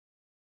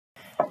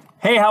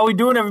Hey, how we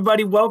doing,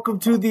 everybody? Welcome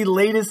to the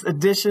latest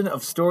edition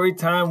of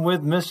Storytime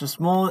with Mr.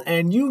 Smolen.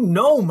 And you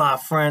know, my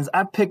friends,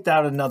 I picked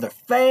out another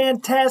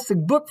fantastic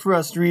book for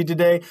us to read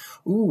today.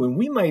 Ooh, and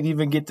we might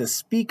even get to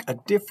speak a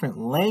different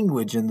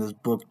language in this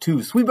book,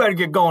 too. So we better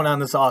get going on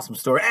this awesome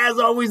story. As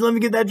always, let me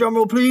get that drum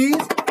roll, please.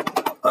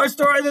 Our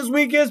story this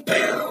week is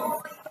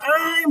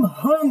I'm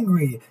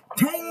Hungry.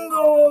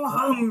 Tengo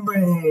Hambre.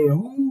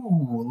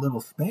 Ooh, a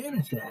little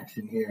Spanish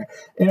action here.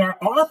 And our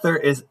author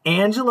is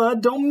Angela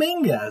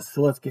Dominguez.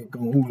 So let's get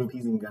going. Ooh, look,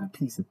 he's even got a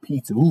piece of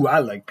pizza. Ooh, I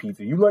like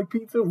pizza. You like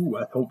pizza? Ooh,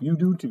 I hope you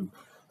do too.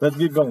 Let's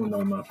get going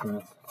though, my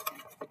friends.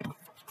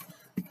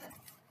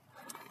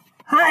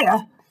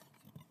 Hiya.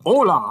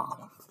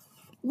 Hola.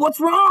 What's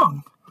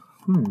wrong?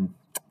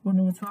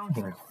 Wonder what's wrong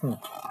here.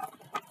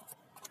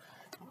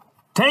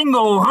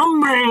 Tengo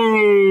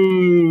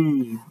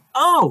Hambre.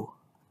 Oh,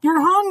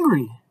 you're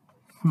hungry.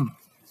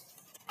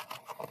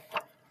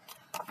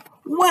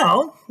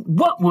 Well,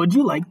 what would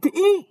you like to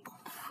eat?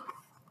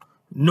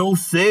 No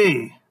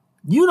say.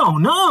 You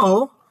don't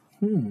know?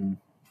 You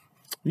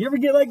ever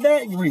get like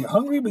that? You're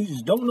hungry, but you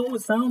just don't know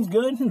what sounds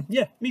good?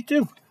 Yeah, me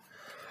too.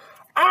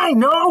 I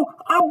know,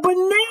 a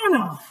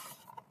banana.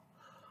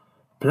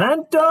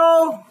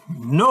 Planto?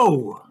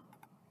 No.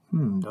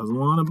 Doesn't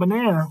want a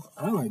banana.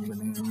 I like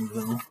bananas,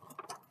 though.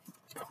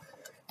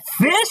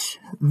 Fish?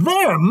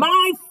 They're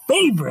my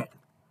favorite.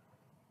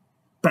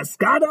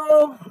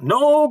 Pescado?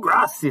 No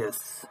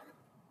gracias.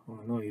 Oh,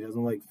 no, he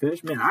doesn't like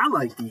fish? Man, I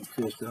like to eat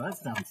fish, though. That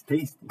sounds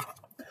tasty.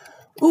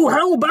 Ooh,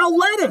 how about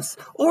lettuce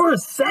or a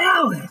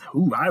salad?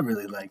 Ooh, I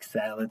really like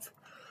salads.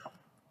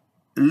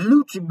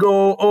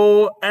 Luchigo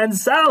o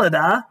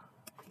ensalada?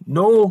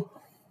 No.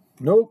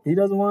 Nope, he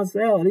doesn't want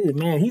salad either.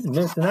 Man, he's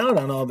missing out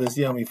on all this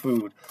yummy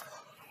food.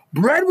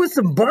 Bread with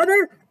some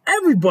butter?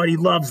 Everybody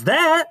loves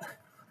that.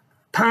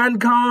 Pan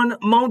con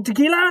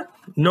mantequilla?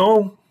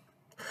 No.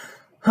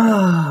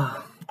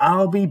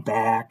 I'll be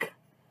back.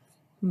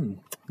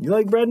 You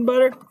like bread and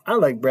butter? I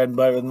like bread and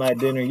butter with my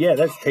dinner. Yeah,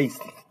 that's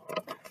tasty.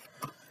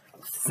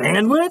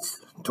 Sandwich?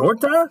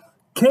 Torta?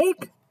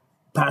 Cake?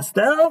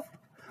 Pastel?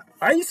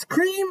 Ice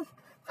cream?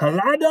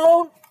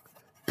 Helado?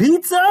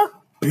 Pizza?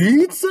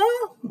 Pizza?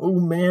 Oh,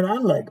 man, I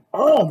like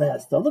all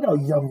that stuff. Look how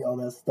yummy all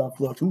that stuff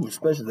looks. Ooh,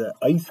 especially that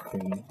ice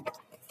cream.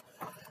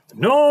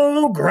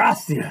 No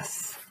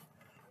gracias.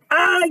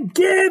 I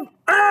give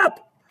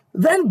up.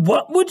 Then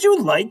what would you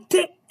like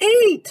to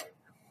eat?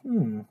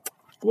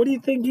 What do you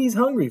think he's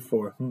hungry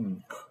for?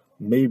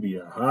 Maybe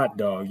a hot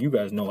dog. You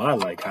guys know I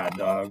like hot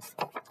dogs.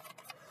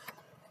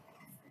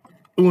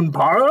 Un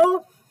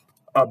pájaro?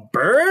 A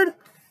bird?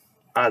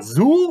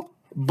 Azul?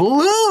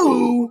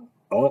 Blue?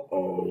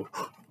 Uh-oh.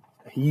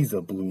 He's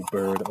a blue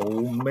bird.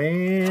 Oh,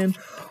 man.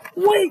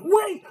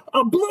 Wait.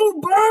 A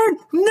blue bird?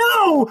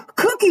 No!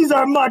 Cookies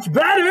are much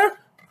better.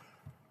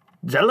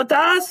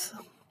 Gelatas?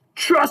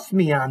 Trust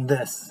me on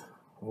this.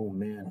 Oh,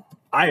 man.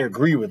 I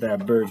agree with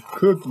that bird.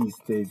 Cookies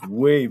taste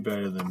way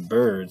better than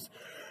birds.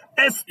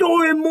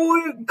 Estoy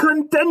muy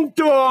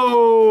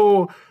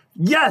contento.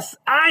 Yes,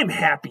 I'm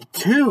happy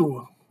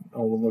too.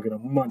 Oh, look at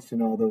him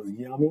munching all those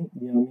yummy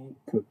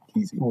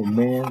cookies. Oh,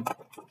 man.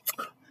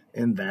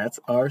 And that's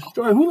our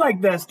story. Who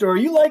liked that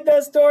story? You like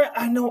that story?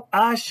 I know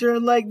I sure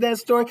like that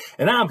story.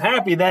 And I'm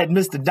happy that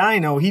Mr.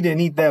 Dino, he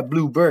didn't eat that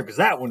blue bird, because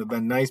that would have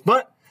been nice.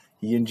 But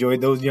he enjoyed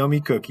those yummy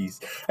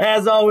cookies.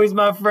 As always,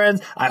 my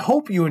friends, I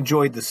hope you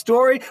enjoyed the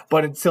story.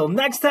 But until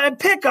next time,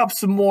 pick up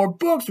some more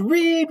books.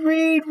 Read.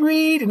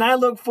 And I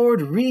look forward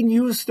to reading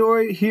you a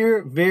story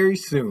here very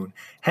soon.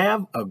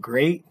 Have a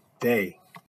great day.